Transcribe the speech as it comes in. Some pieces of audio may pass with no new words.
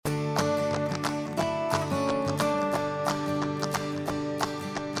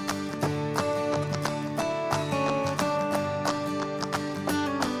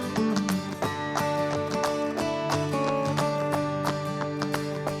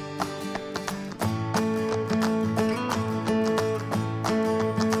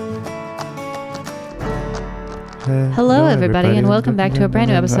Hello, everybody, and welcome back to a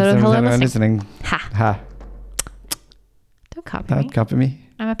brand new episode of Hello Listening. Ha. Don't copy me. Don't copy me.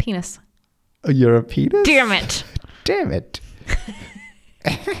 I'm a penis. Oh, you're a penis? Damn it. Damn it.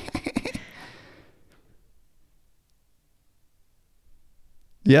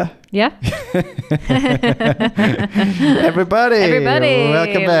 Yeah. Yeah? Everybody,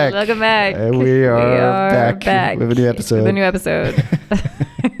 welcome back. Welcome back. We are back with a new episode. With a new episode.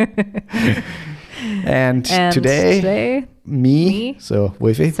 and today, me, so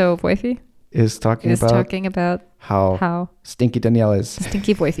Wifey, is talking about how stinky Danielle is.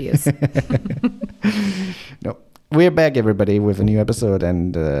 Stinky Wifey is. No. We're back, everybody, with a new episode,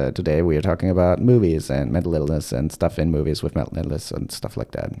 and today we are talking about movies and mental illness and stuff in movies with mental illness and stuff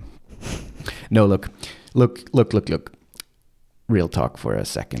like that. No, look. Real talk for a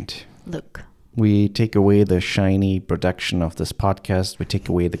second. Look. We take away the shiny production of this podcast. We take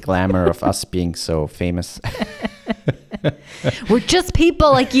away the glamour of us being so famous. We're just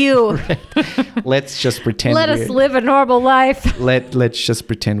people like you. Let's just pretend. Let us live a normal life. Let's just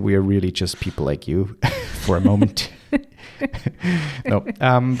pretend we are really just people like you for a moment. No,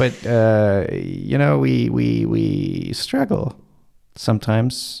 but we struggle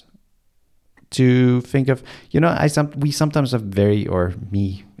sometimes to think of, we sometimes have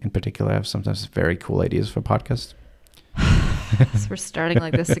me in particular, have sometimes very cool ideas for podcasts. So we're starting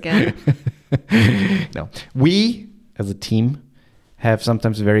like this again. No, we as a team have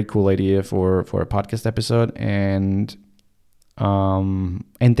sometimes a very cool idea for a podcast episode, and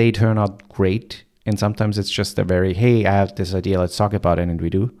they turn out great. And sometimes it's just hey, I have this idea, let's talk about it, and we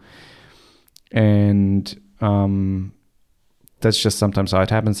do. And that's just sometimes how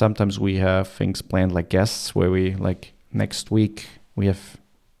it happens. Sometimes we have things planned like guests, where we, like, next week we have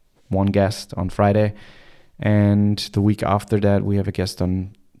one guest on Friday, and the week after that we have a guest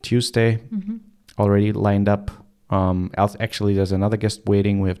on Tuesday, already lined up. Actually, there's another guest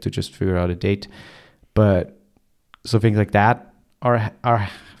waiting. We have to just figure out a date. But so things like that are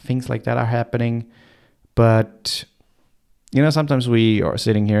happening. But sometimes we are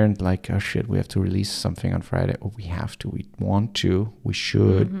sitting here and like, oh shit, we have to release something on Friday. Oh, we have to. We want to. We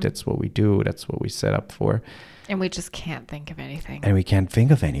should. Mm-hmm. That's what we do. That's what we set up for. And we just can't think of anything. And we can't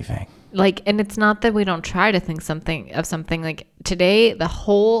think of anything. Like, and it's not that we don't try to think of something. Like today, the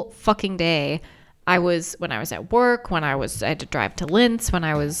whole fucking day, when I was at work, I had to drive to Linz, when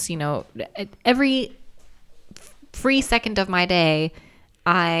I was, every free second of my day,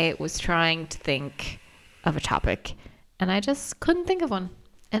 I was trying to think of a topic, and I just couldn't think of one.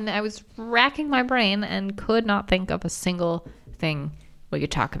 And I was racking my brain and could not think of a single thing we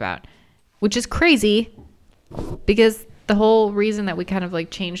could talk about, which is crazy, because the whole reason that we kind of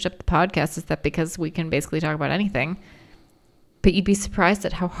like changed up the podcast is that because we can basically talk about anything. But you'd be surprised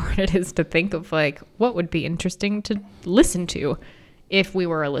at how hard it is to think of like what would be interesting to listen to if we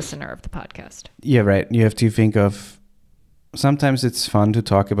were a listener of the podcast. Yeah, right. You have to think of, sometimes it's fun to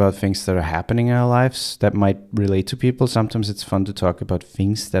talk about things that are happening in our lives that might relate to people. Sometimes it's fun to talk about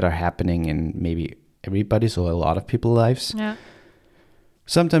things that are happening in maybe everybody's or a lot of people's lives. Yeah.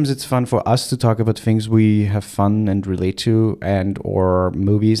 Sometimes it's fun for us to talk about things we have fun and relate to, and or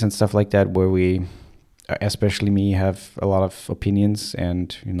movies and stuff like that, where we, especially me, have a lot of opinions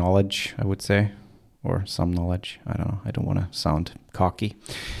and knowledge, I would say, or some knowledge. I don't know. I don't want to sound cocky.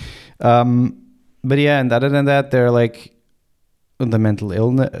 But yeah, and other than that, they're like the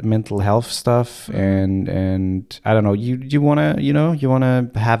mental health stuff, and I don't know. You wanna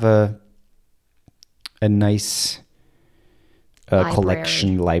have a nice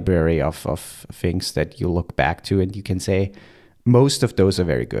library of things that you look back to, and you can say, most of those are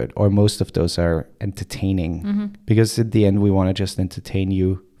very good, or most of those are entertaining, because at the end we want to just entertain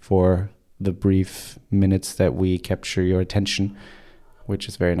you for the brief minutes that we capture your attention, which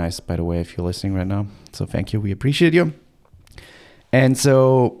is very nice, by the way, if you're listening right now. So thank you. We appreciate you. And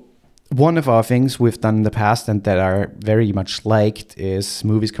so one of our things we've done in the past and that are very much liked is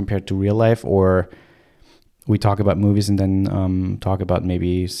movies compared to real life, or we talk about movies and then talk about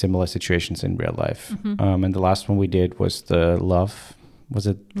maybe similar situations in real life. And the last one we did was the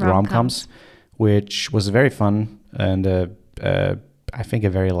rom-coms, which was very fun, and I think a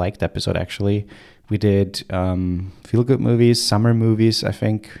very liked episode, actually. We did feel-good movies, summer movies, I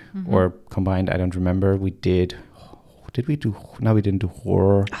think, or combined, I don't remember. We didn't do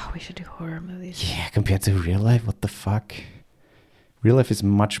horror. Oh, we should do horror movies. Yeah, compared to real life, what the fuck? Real life is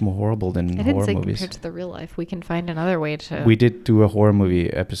much more horrible than horror movies. I didn't say compared to the real life. We can find another way to... We did do a horror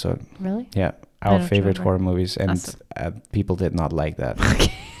movie episode. Really? Yeah, our favorite horror movies, and people did not like that.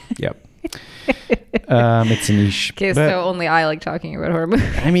 Okay. Yep. It's a niche. Okay, But, so only I like talking about horror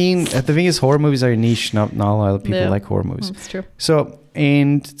movies. I mean, the thing is, horror movies are a niche. Not a lot of people like horror movies. That's true. So,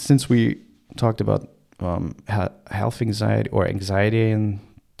 and since we talked about health anxiety or anxiety in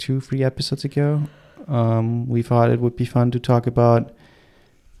 2-3 episodes ago, we thought it would be fun to talk about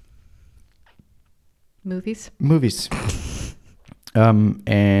Movies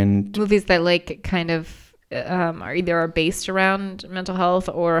and movies that like kind of are based around mental health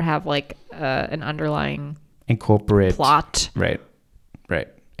or have like an underlying incorporate plot. Right.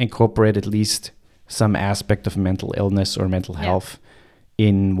 Incorporate at least some aspect of mental illness or mental health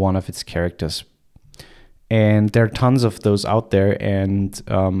in one of its characters. And there are tons of those out there. And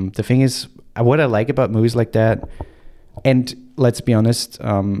the thing is, what I like about movies like that, and let's be honest,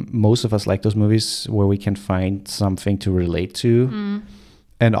 most of us like those movies where we can find something to relate to.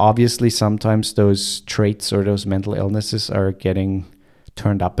 And obviously, sometimes those traits or those mental illnesses are getting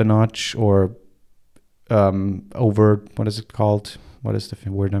turned up a notch or over, what is it called? What is the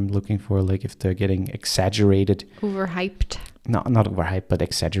word I'm looking for? Like if they're getting exaggerated. Overhyped. Not overhyped, but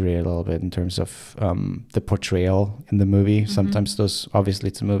exaggerated a little bit in terms of the portrayal in the movie. Sometimes those, obviously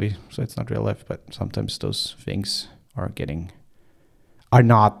it's a movie, so it's not real life, but sometimes those things are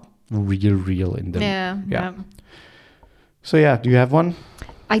not real in them. Yeah. So yeah, do you have one?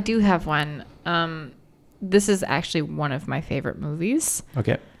 I do have one. This is actually one of my favorite movies.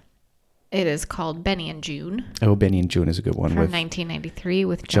 Okay. It is called Benny and June. Oh, Benny and June is a good one. From with 1993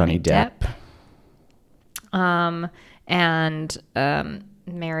 with Johnny Depp. And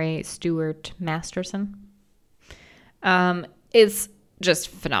Mary Stuart Masterson. It's just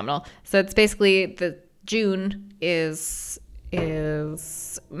phenomenal. So it's basically the June is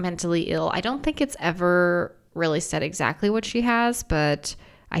mentally ill. I don't think it's ever really said exactly what she has, but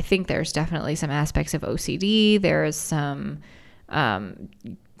I think there's definitely some aspects of OCD. There's some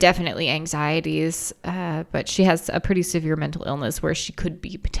definitely anxieties, but she has a pretty severe mental illness where she could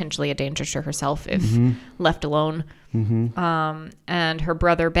be potentially a danger to herself if left alone. And her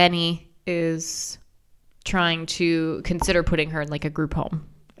brother Benny is trying to consider putting her in like a group home.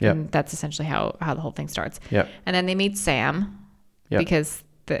 Yep. And that's essentially how the whole thing starts. Yep. And then they meet Sam because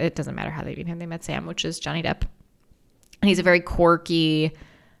it doesn't matter how they meet him. They met Sam, which is Johnny Depp. And he's a very quirky,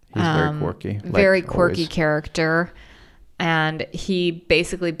 very quirky character. And he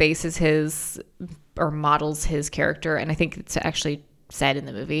basically bases models his character, and I think it's actually said in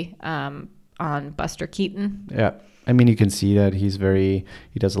the movie, on Buster Keaton. Yeah. I mean, you can see that he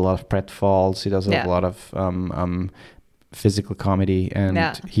does a lot of pratfalls. He does a lot of physical comedy,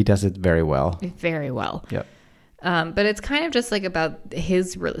 and he does it very well. Very well. Yeah. But it's kind of just like about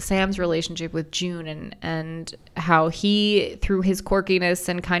Sam's relationship with June and how he, through his quirkiness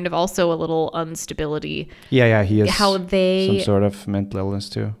and kind of also a little instability. Yeah, he has some sort of mental illness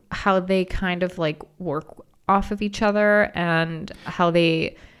too. How they kind of like work off of each other and how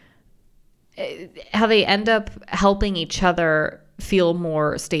they end up helping each other feel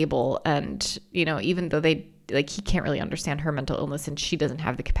more stable. And, even though he can't really understand her mental illness and she doesn't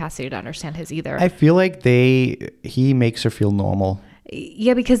have the capacity to understand his either. I feel like he makes her feel normal.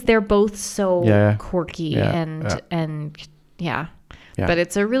 Yeah, because they're both so quirky and But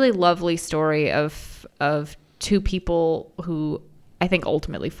it's a really lovely story of two people who I think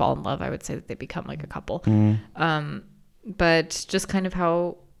ultimately fall in love. I would say that they become like a couple. But just kind of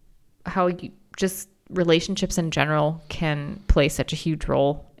how just relationships in general can play such a huge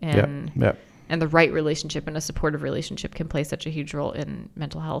role in and the right relationship and a supportive relationship can play such a huge role in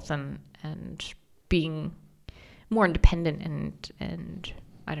mental health and being more independent and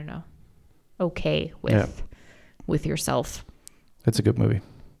I don't know, okay with yourself. It's a good movie.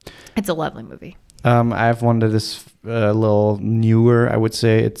 It's a lovely movie. I have one that is a little newer, I would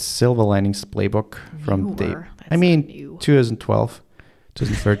say. It's Silver Linings Playbook from 2012,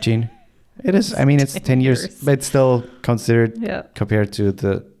 2013. It is. I mean, it's 10 years, but it's still considered compared to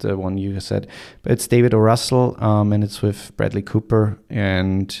the one you said. But it's David O. Russell, and it's with Bradley Cooper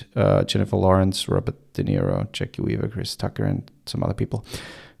and Jennifer Lawrence, Robert De Niro, Jackie Weaver, Chris Tucker, and some other people.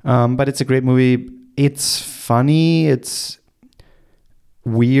 But it's a great movie. It's funny. It's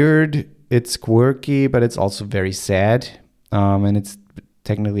weird. It's quirky, but it's also very sad. And it's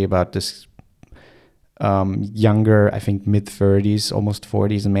technically about this younger, I think mid-30s, almost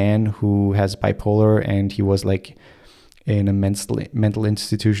 40s man who has bipolar, and he was like in a mental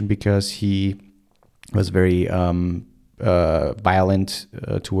institution because he was very violent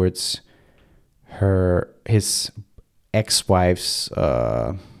towards his ex-wife's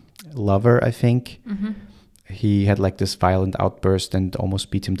lover, I think. Mm-hmm. He had like this violent outburst and almost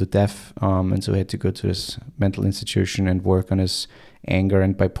beat him to death, and so he had to go to this mental institution and work on his anger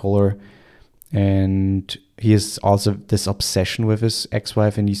and bipolar. And he has also this obsession with his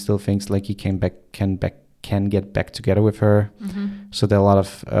ex-wife, and he still thinks like he can get back together with her. So there are a lot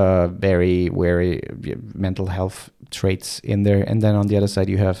of very wary mental health traits in there. And then on the other side,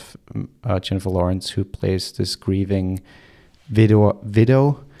 you have Jennifer Lawrence, who plays this grieving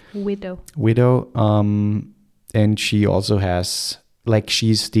widow. And she also has, like,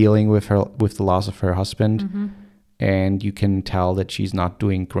 she's dealing with the loss of her husband, and you can tell that she's not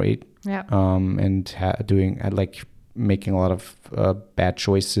doing great. Yeah. And like making a lot of bad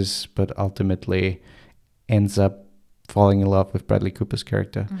choices, but ultimately ends up falling in love with Bradley Cooper's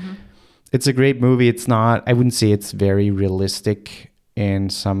character. It's a great movie. It's not, I wouldn't say it's very realistic in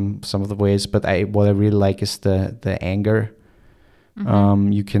some of the ways, but what I really like is the anger.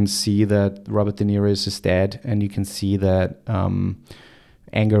 You can see that Robert De Niro is his dad, and you can see that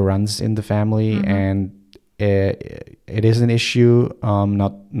anger runs in the family, and it is an issue,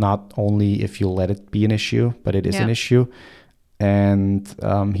 not only if you let it be an issue, but it is an issue. And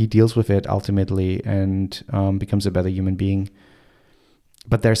he deals with it ultimately and becomes a better human being.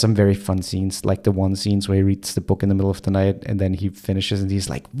 But there's some very fun scenes, like the one scenes where he reads the book in the middle of the night, and then he finishes and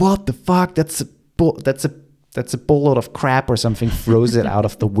he's like, "What the fuck? That's a boatload of crap," or something. Throws it out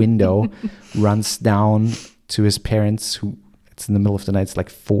of the window, runs down to his parents, who it's in the middle of the night. It's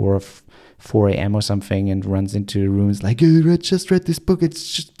like 4 a.m. or something, and runs into the room. It's like, "I just read this book. That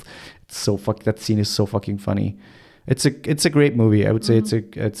scene is so fucking funny." It's a great movie. I would say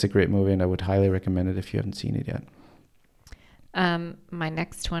it's a great movie, and I would highly recommend it if you haven't seen it yet. My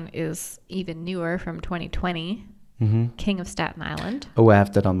next one is even newer, from 2020, King of Staten Island. Oh, I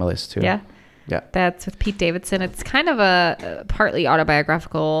have that on my list too. Yeah. That's with Pete Davidson. It's kind of a partly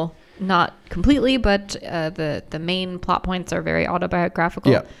autobiographical, not completely, but the main plot points are very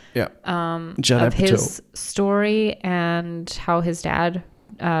autobiographical. Yeah. Of his story and how his dad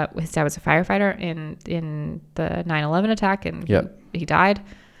was a firefighter in the 9/11 attack, and he died.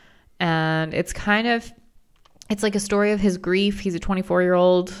 And it's like a story of his grief. He's a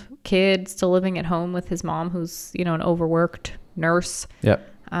 24-year-old kid still living at home with his mom, who's, an overworked nurse.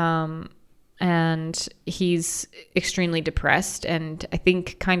 And he's extremely depressed, and I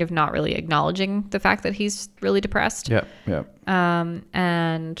think kind of not really acknowledging the fact that he's really depressed. And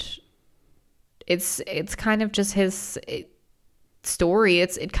it's kind of just his story.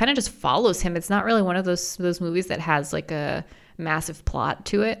 It kind of just follows him. It's not really one of those movies that has like a massive plot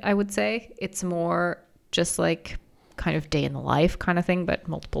to it, I would say. It's more just like kind of day in the life kind of thing, but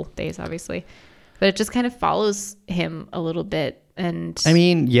multiple days, obviously. But it just kind of follows him a little bit. And I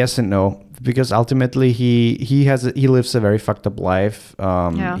mean, yes and no, because ultimately he lives a very fucked up life.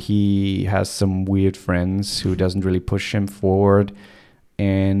 He has some weird friends who doesn't really push him forward,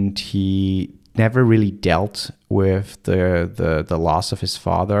 and he never really dealt with the loss of his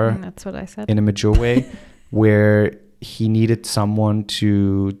father. And that's what I said. In a mature way, where he needed someone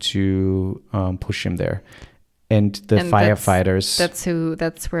to push him there, and firefighters.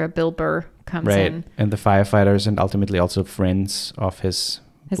 That's where Bill Burr comes right. in. And the firefighters, and ultimately also friends of his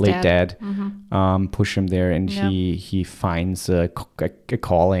late dad push him there, and he finds a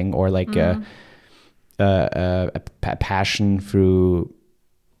calling, or like a passion through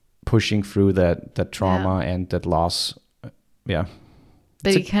pushing through that trauma and that loss. But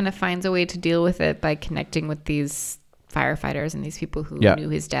he kind of finds a way to deal with it by connecting with these firefighters and these people who knew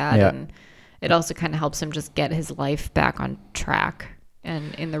his dad, and it also kind of helps him just get his life back on track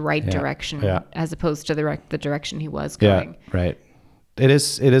and in the right direction, as opposed to the direction he was going. Right. It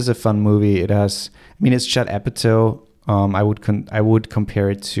is a fun movie. It's Judd Apatow. I would compare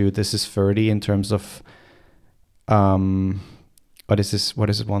it to This Is 30 in terms of what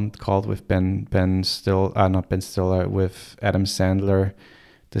is it one called with Ben Stiller, not Ben Stiller, with Adam Sandler.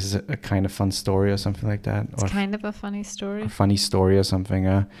 This is a kind of fun story or something like that. It's kind of a funny story. A funny story or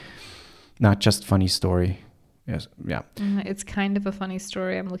something. Not just funny story. Yes. Yeah. It's kind of a funny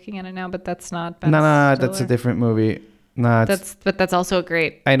story. I'm looking at it now, but that's not Ben No, Stiller. that's a different movie. No, that's also a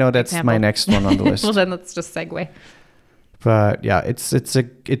great. I know that's example. My next one on the list. Well, then let's just segue. But yeah, it's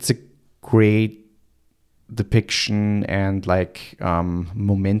a great depiction and like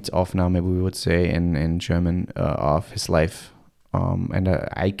Momentaufnahme, we would say in German, of his life. And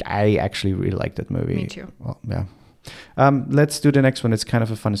I actually really like that movie. Me too. Well, yeah. Let's do the next one. It's kind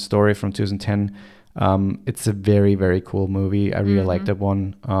of a fun story from 2010. It's a very, very cool movie. I really like that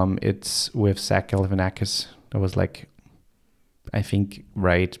one. It's with Zach Galifianakis. That was like, I think,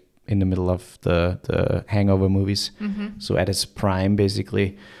 right in the middle of the Hangover movies. So at its prime,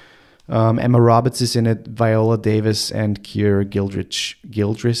 basically. Emma Roberts is in it, Viola Davis and Keira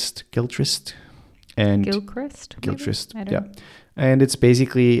Gilchrist. And Gilchrist. maybe? Gilchrist, I don't yeah. know. And it's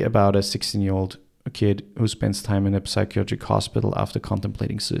basically about a 16-year-old kid who spends time in a psychiatric hospital after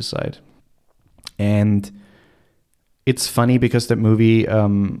contemplating suicide. And it's funny because that movie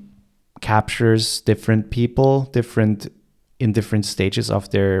captures different people, in different stages of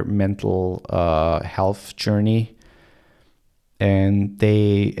their mental health journey. And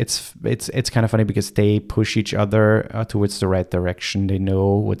it's kind of funny because they push each other towards the right direction. They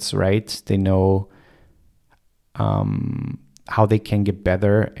know what's right. They know how they can get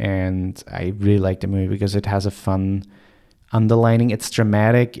better. And I really like the movie because it has a fun underlining. It's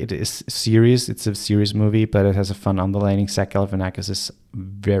dramatic. It is serious. It's a serious movie, but it has a fun underlining. Zach Galifianakis is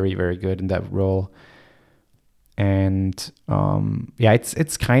very, very good in that role. And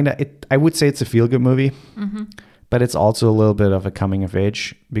it's kind of, I would say it's a feel-good movie. Mm-hmm. But it's also a little bit of a coming of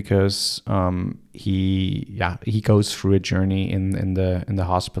age because he goes through a journey in the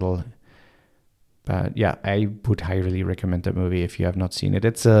hospital. But yeah, I would highly recommend that movie if you have not seen it.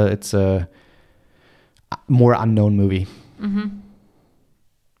 It's a more unknown movie. Mm-hmm.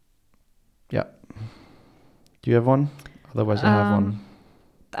 Yeah. Do you have one? Otherwise, I have one.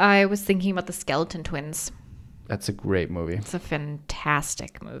 I was thinking about the Skeleton Twins. That's a great movie. It's a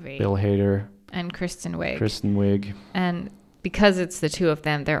fantastic movie. Bill Hader. And Kristen Wiig. And because it's the two of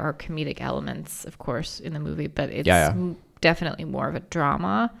them, there are comedic elements, of course, in the movie, but it's definitely more of a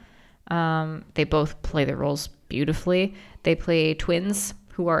drama. They both play their roles beautifully. They play twins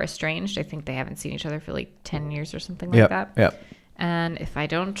who are estranged. I think they haven't seen each other for like 10 years or something like that. Yeah. And if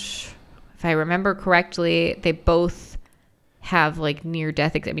I remember correctly, they both have like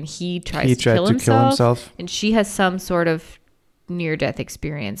near-death. He tried to kill himself, and she has some sort of near-death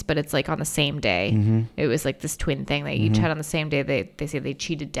experience, but it's like on the same day. Mm-hmm. It was like this twin thing. They each had on the same day. They say they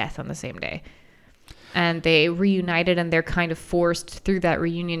cheated death on the same day, and they reunited, and they're kind of forced through that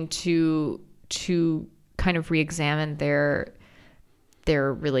reunion to kind of re-examine their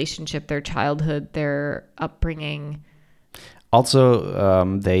relationship, their childhood, their upbringing.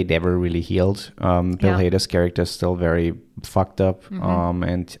 Also, they never really healed. Bill Hader's character is still very fucked up. Mm-hmm.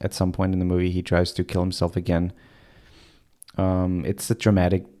 And at some point in the movie, he tries to kill himself again. It's a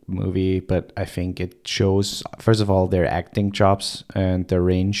dramatic movie, but I think it shows, first of all, their acting chops and their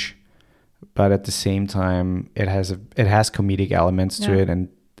range, but at the same time, it has comedic elements to it, and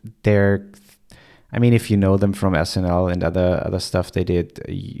if you know them from SNL and other stuff they did,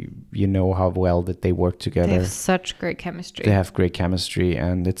 you know how well that they work together. They have such great chemistry. They have great chemistry,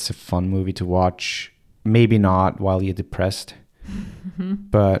 and it's a fun movie to watch. Maybe not while you're depressed. Mm-hmm.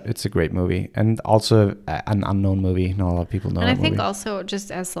 But it's a great movie, and also an unknown movie. Not a lot of people know. And I think also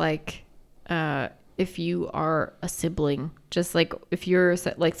just as like, if you are a sibling, just like if you're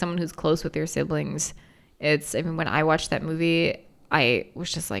like someone who's close with your siblings, when I watched that movie, I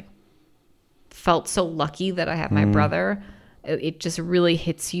was just like, felt so lucky that I have my brother. It just really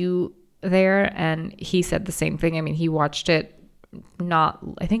hits you there, and he said the same thing. He watched it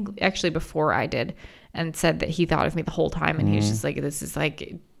I think actually before I did, and said that he thought of me the whole time, and he was just like, this is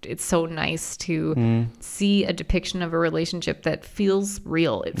like, it's so nice to see a depiction of a relationship that feels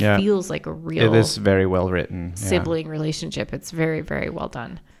real. It feels like a real, it is very well written sibling relationship. It's very, very well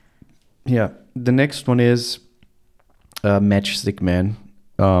done. Yeah. The next one is Matchstick Men.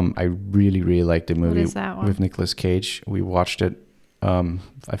 I really, really liked the movie. What is that one? With Nicolas Cage. We watched it,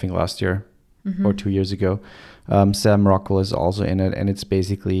 I think last year or 2 years ago. Sam Rockwell is also in it, and it's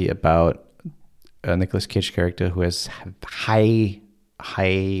basically about a Nicolas Cage character who has high,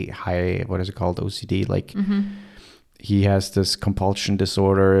 what is it called? OCD. Like he has this compulsion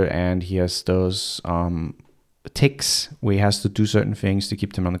disorder, and he has those tics where he has to do certain things to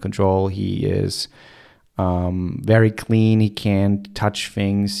keep them under control. He is very clean. He can't touch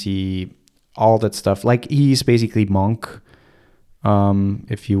things. All that stuff. Like he's basically Monk,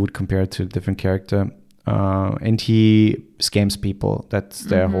 if you would compare it to a different character. And he scams people. That's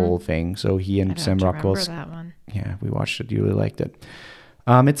their whole thing. So he and Sam Rockwell. That one. Yeah, we watched it. You really liked it.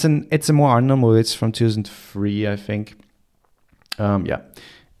 It's a more unknown movie. It's from 2003, I think. Yeah,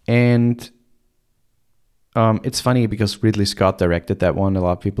 and it's funny because Ridley Scott directed that one. A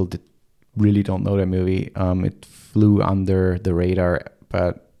lot of people really don't know that movie. It flew under the radar,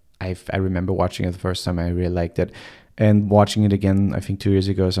 but I remember watching it the first time. I really liked it, and watching it again, I think 2 years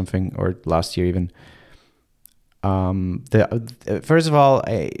ago or something, or last year even. First of all,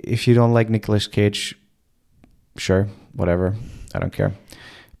 if you don't like Nicolas Cage, sure, whatever, I don't care.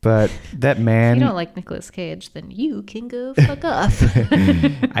 But that man, if you don't like Nicolas Cage, then you can go fuck off.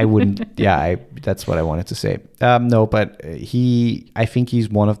 I wouldn't. Yeah, that's what I wanted to say. No, but I think he's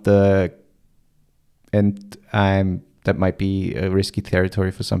one of the, and I'm That might be a risky territory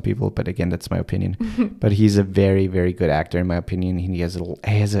for some people, but again, that's my opinion. But he's a very, very good actor, in my opinion. He has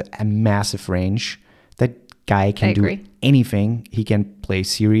a massive range. That guy can do anything. He can play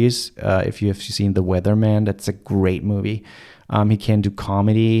serious. If you have seen The Weatherman, that's a great movie. He can do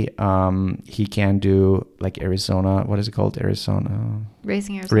comedy. He can do like Arizona. What is it called?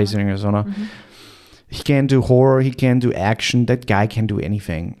 Raising Arizona. Raising Arizona. He can do horror. He can do action. That guy can do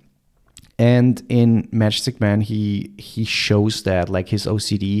anything. And in Matchstick Man, he shows that, like, his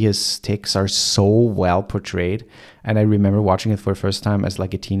OCD, his tics are so well portrayed. And I remember watching it for the first time as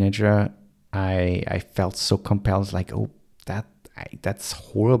like a teenager. I felt so compelled, like, oh, that's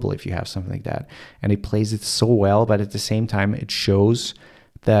horrible if you have something like that. And he plays it so well, but at the same time, it shows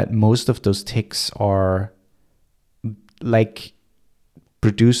that most of those tics are like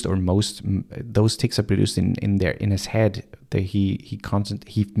produced, or those tics are produced in his head. That he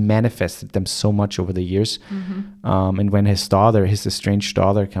manifested them so much over the years. And when his estranged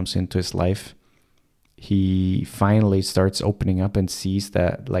daughter comes into his life, he finally starts opening up and sees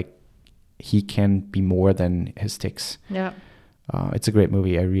that, like, he can be more than his tics. Yeah. It's a great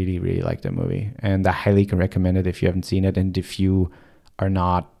movie. I really, really like that movie, and I highly can recommend it if you haven't seen it, and if you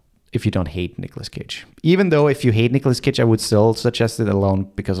don't hate Nicolas Cage. Even though if you hate Nicolas Cage, I would still suggest it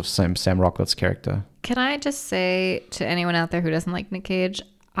alone because of Sam Rockwell's character. Can I just say to anyone out there who doesn't like Nick Cage,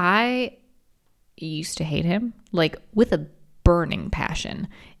 I used to hate him, like, with a burning passion.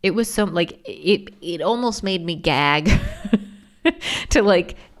 It was so, like, it almost made me gag to,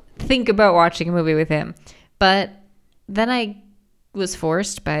 like, think about watching a movie with him. But then I was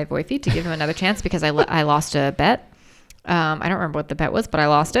forced by Voifi to give him another chance because I lost a bet. I don't remember what the bet was, but I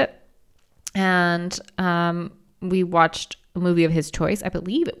lost it. And we watched a movie of his choice. I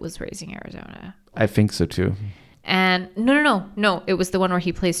believe it was Raising Arizona. I think so too. And no, it was the one where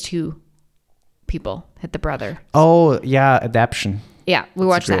he plays two people, hit the brother. Oh yeah, Adaption. Yeah, we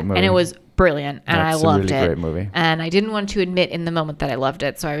watched that, movie. And it was brilliant, and I loved it. It's a really great movie. And I didn't want to admit in the moment that I loved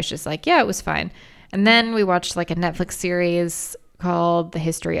it, so I was just like, yeah, it was fine. And then we watched like a Netflix series called The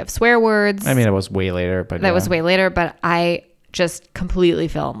History of Swear Words. I mean, it was way later, but that was way later. But I just completely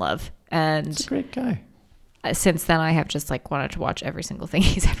fell in love, and he's a great guy. Since then, I have just like wanted to watch every single thing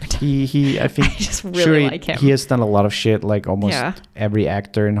he's ever done. I think I just really like him. He has done a lot of shit, like almost every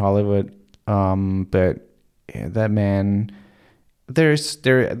actor in Hollywood. But yeah, that man, there's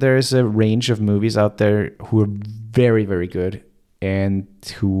a range of movies out there who are very, very good, and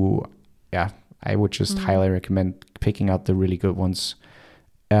who, I would just highly recommend picking out the really good ones.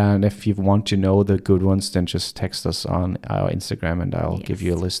 And if you want to know the good ones, then just text us on our Instagram, and I'll give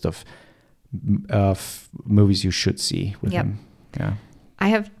you a list of movies you should see with him. Yeah. I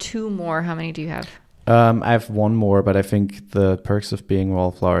have two more. How many do you have? I have one more, but I think The Perks of Being a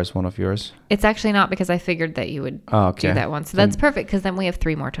Wallflower is one of yours. It's actually not, because I figured that you would do that one. So that's perfect, because then we have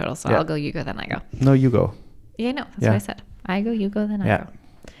three more total. So I'll go, you go, then I go. No, you go. Yeah, no, that's what I said. I go, you go, then I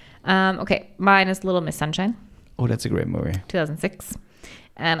go. Okay, mine is Little Miss Sunshine. Oh, that's a great movie. 2006.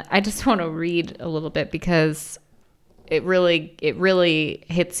 And I just want to read a little bit because it really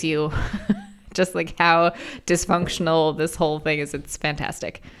hits you just like how dysfunctional this whole thing is. It's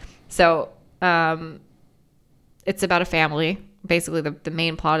fantastic. So it's about a family. Basically, the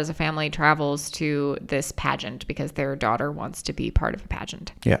main plot is a family travels to this pageant because their daughter wants to be part of a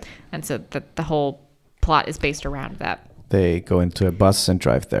pageant. Yeah. And so the whole plot is based around that. They go into a bus and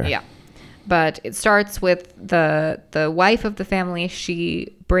drive there. Yeah. But it starts with the wife of the family.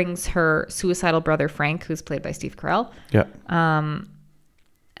 She brings her suicidal brother, Frank, who's played by Steve Carell. Yeah.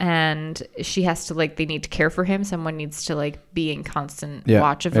 And she has to, like, they need to care for him. Someone needs to, like, be in constant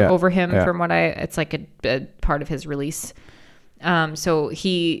watch over him. From what it's like a part of his release. So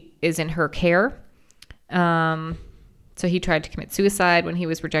he is in her care. So he tried to commit suicide when he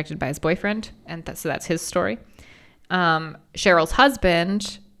was rejected by his boyfriend. And so that's his story. Cheryl's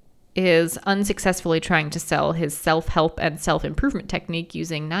husband is unsuccessfully trying to sell his self-help and self-improvement technique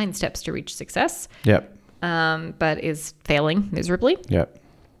using 9 steps to reach success. Yep. But is failing miserably. Yep.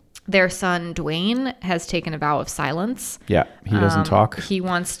 Their son, Dwayne, has taken a vow of silence. Yeah, he doesn't talk. He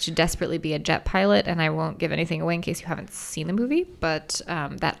wants to desperately be a jet pilot, and I won't give anything away in case you haven't seen the movie, but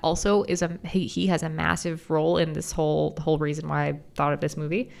that also is he has a massive role in the whole reason why I thought of this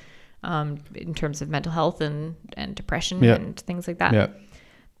movie, in terms of mental health and depression and things like that. Yeah.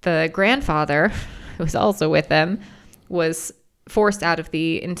 The grandfather, who was also with them, was forced out of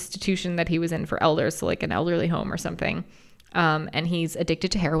the institution that he was in for elders, so like an elderly home or something. And he's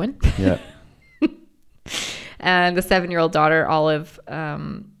addicted to heroin. Yeah. And the 7-year-old daughter, Olive,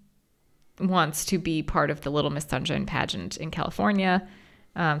 wants to be part of the Little Miss Sunshine pageant in California.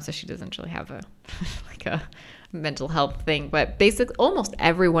 So she doesn't really have mental health thing, but basically almost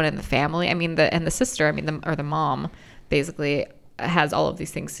everyone in the family, I mean, the sister, I mean, the mom basically has all of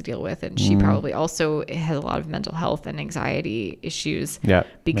these things to deal with. And she probably also has a lot of mental health and anxiety issues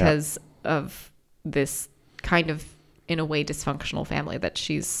because of this kind of, in a way, dysfunctional family that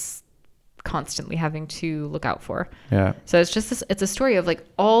she's constantly having to look out for. Yeah. So it's just this, it's a story of like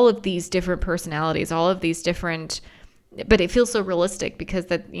all of these different personalities, all of these different, but it feels so realistic because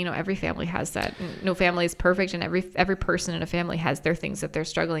that, you know, every family has that. No family is perfect, and every person in a family has their things that they're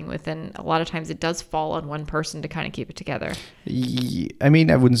struggling with, and a lot of times it does fall on one person to kind of keep it together. I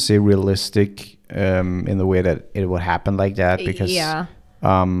mean, I wouldn't say realistic in the way that it would happen like that, because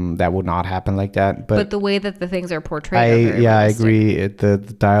that would not happen like that. But the way that the things are portrayed are very I realistic. agree. The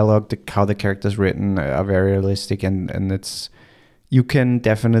dialogue, how the characters written are very realistic, and it's, you can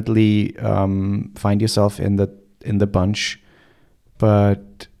definitely find yourself in the bunch,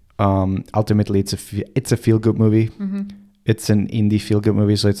 but ultimately it's a feel good movie. Mm-hmm. It's an indie feel good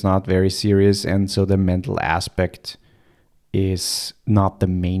movie, so it's not very serious, and so the mental aspect is not the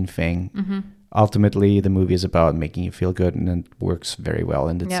main thing. Mm-hmm. Ultimately, the movie is about making you feel good, and it works very well,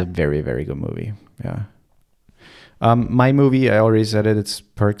 and it's a very, very good movie. Yeah. My movie, I already said it, it's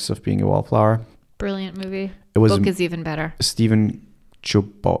Perks of Being a Wallflower. Brilliant movie. It was book is even better. Stephen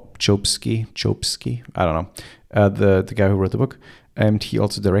Chbosky, I don't know, the guy who wrote the book, and he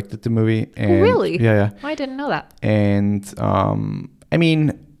also directed the movie. And, oh, really? Yeah. I didn't know that. And I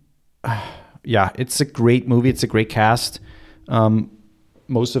mean, yeah, it's a great movie. It's a great cast.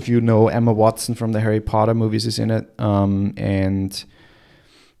 Most of you know Emma Watson from the Harry Potter movies is in it, and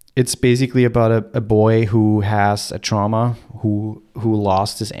it's basically about a boy who has a trauma, who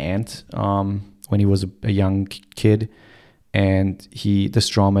lost his aunt when he was a young kid, and this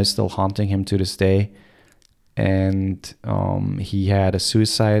trauma is still haunting him to this day. And he had a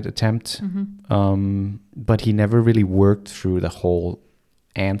suicide attempt, but he never really worked through the whole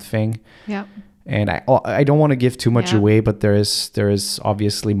aunt thing. Yeah. And I don't want to give too much away, but there is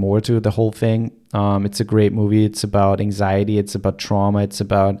obviously more to the whole thing. It's a great movie. It's about anxiety. It's about trauma. It's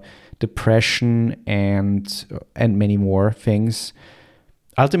about depression and many more things.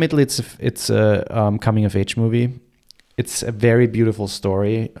 Ultimately, it's a coming of age movie. It's a very beautiful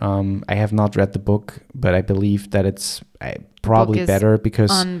story. I have not read the book, but I believe that it's probably better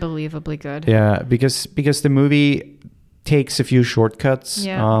because unbelievably good. Yeah, because the movie takes a few shortcuts,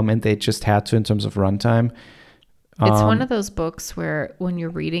 and they just had to in terms of runtime. It's one of those books where when you're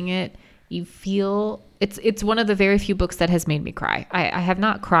reading it, you feel it's one of the very few books that has made me cry. I have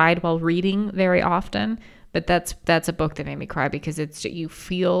not cried while reading very often, but that's a book that made me cry because you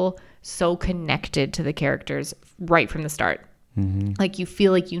feel so connected to the characters right from the start. Mm-hmm. Like you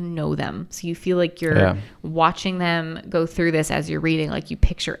feel like you know them. So you feel like you're watching them go through this as you're reading. Like you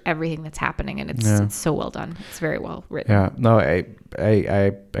picture everything that's happening, and it's so well done. It's very well written. Yeah. No, I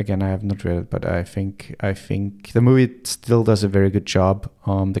again, I have not read it, but I think the movie still does a very good job.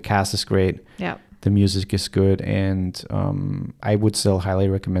 The cast is great. Yeah. The music is good, and I would still highly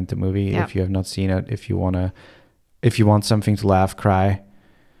recommend the movie if you have not seen it. If you want something to laugh, cry,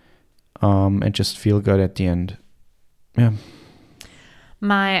 and just feel good at the end. Yeah.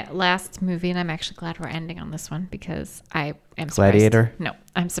 My last movie, and I'm actually glad we're ending on this one because I am surprised. Gladiator? No,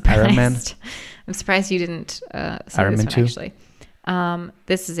 I'm surprised. Iron Man? I'm surprised you didn't see Iron this Man one 2? Actually.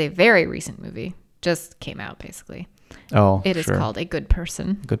 This is a very recent movie. Just came out basically. Oh, It is called A Good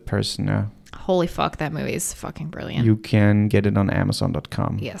Person. Good Person, yeah. Holy fuck, that movie is fucking brilliant. You can get it on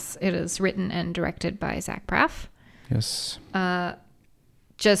Amazon.com. Yes, it is written and directed by Zach Braff. Yes.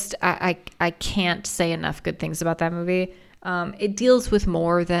 Just I can't say enough good things about that movie. It deals with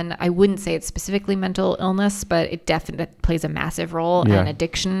more than, I wouldn't say it's specifically mental illness, but it definitely plays a massive role, and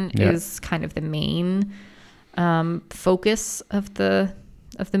addiction is kind of the main focus of the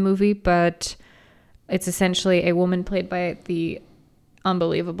movie. But it's essentially a woman played by the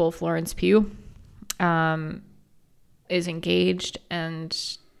unbelievable Florence Pugh is engaged,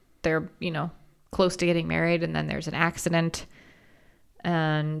 and they're close to getting married, and then there's an accident,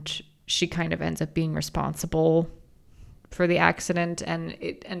 and she kind of ends up being responsible for the accident, and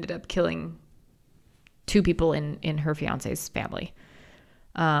it ended up killing 2 people in her fiance's family.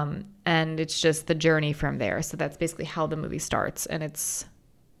 And it's just the journey from there. So that's basically how the movie starts. And it's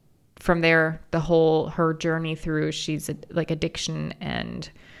from there, her journey through, she's like addiction and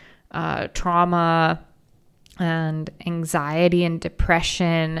trauma and anxiety and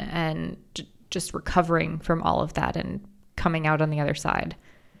depression and just recovering from all of that and coming out on the other side.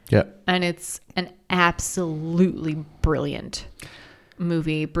 Yeah. And it's an absolutely brilliant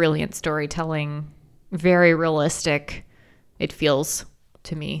movie, brilliant storytelling, very realistic. It feels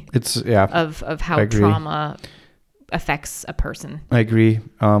to me. It's of how trauma affects a person. I agree.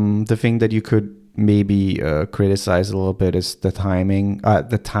 The thing that you could maybe criticize a little bit is the timing,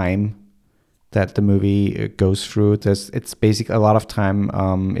 the time that the movie goes through. It's basically a lot of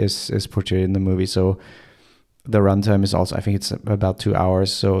time is portrayed in the movie. So the runtime is also, I think it's about 2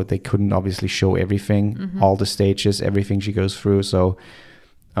 hours. So they couldn't obviously show everything, all the stages, everything she goes through. So,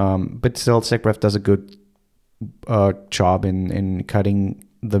 but still, Zach Braff does a good job in cutting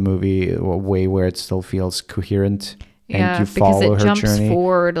the movie a way where it still feels coherent. Yeah, and you follow because it her jumps journey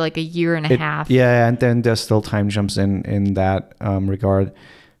forward like a year and a half. Yeah, and then there's still time jumps in that regard.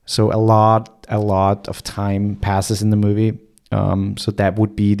 So a lot of time passes in the movie. So that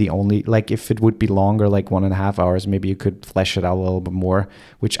would be the only, like, if it would be longer, like 1.5 hours, maybe you could flesh it out a little bit more,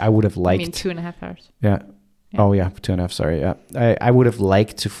 which I would have liked. I mean, 2.5 hours. Yeah. Oh yeah, 2.5. Sorry. Yeah, I would have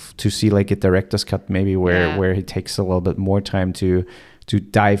liked to see like a director's cut maybe where he takes a little bit more time to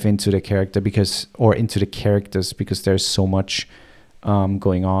dive into the character into the characters because there's so much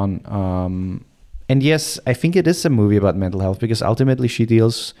going on. And yes, I think it is a movie about mental health because ultimately she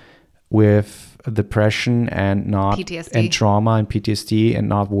deals with depression and not PTSD. and trauma and PTSD and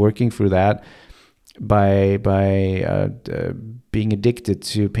not working through that by being addicted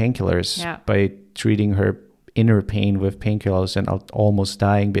to painkillers, by treating her inner pain with painkillers and almost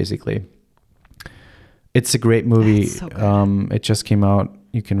dying basically. It's a great movie. So good. It just came out.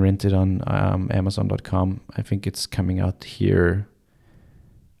 You can rent it on Amazon.com. I think it's coming out here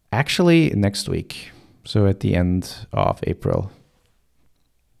actually next week. So at the end of April.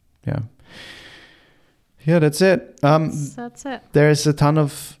 Yeah. Yeah, that's it. That's it. There's a ton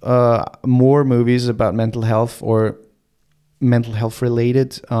of more movies about mental health or mental health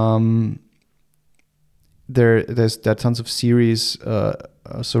related. There's tons of series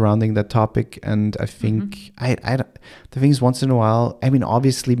surrounding that topic, and I think the thing is, once in a while, I mean,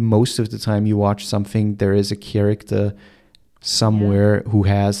 obviously most of the time you watch something, there is a character somewhere who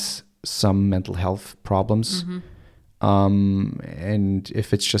has some mental health problems. And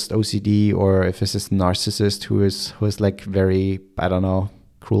if it's just OCD or if it's this narcissist who is like very, I don't know,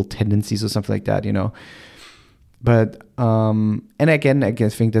 cruel tendencies or something like that, you know. But and again, I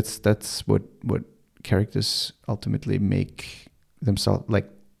think that's what characters ultimately make themselves, like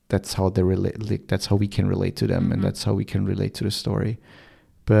that's how they relate, like that's how we can relate to them, and that's how we can relate to the story.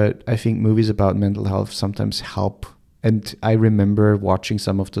 But I think movies about mental health sometimes help. And I remember watching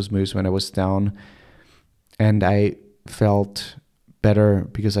some of those movies when I was down, and I felt better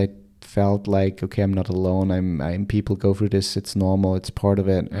because I felt like, okay, I'm not alone. I'm people go through this. It's normal. It's part of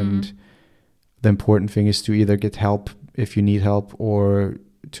it. And the important thing is to either get help if you need help, or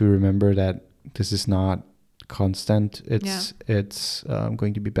to remember that this is not constant. It's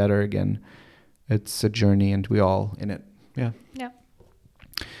going to be better again. It's a journey, and we all in it. Yeah.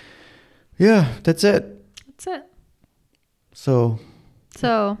 That's it. So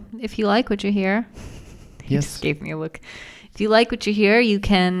if you like what you hear, he yes, just gave me a look. If you like what you hear, you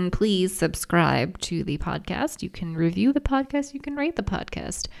can please subscribe to the podcast. You can review the podcast. You can rate the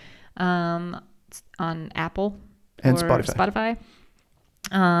podcast on Apple and or Spotify.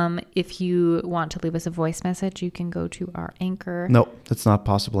 If you want to leave us a voice message, you can go to our Anchor. No, that's not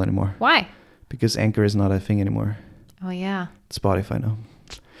possible anymore. Why? Because Anchor is not a thing anymore. Oh yeah. It's Spotify now.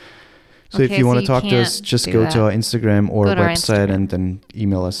 So if you want to talk to us, just go to our Instagram or website and then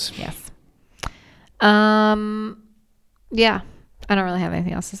email us. Yes. Yeah, I don't really have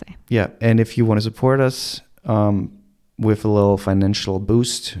anything else to say. Yeah, and if you want to support us with a little financial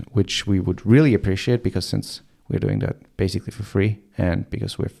boost, which we would really appreciate, because since we're doing that basically for free and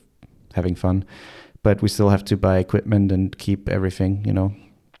because we're having fun, but we still have to buy equipment and keep everything, you know,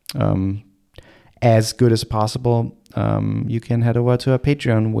 as good as possible. You can head over to our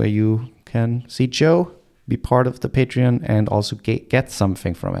Patreon, where you can see Joe, be part of the Patreon, and also get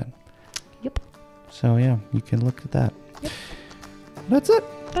something from it. Yep. So yeah, you can look at that. Yep. That's it.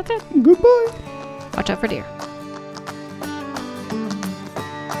 That's it. Goodbye. Watch out for deer.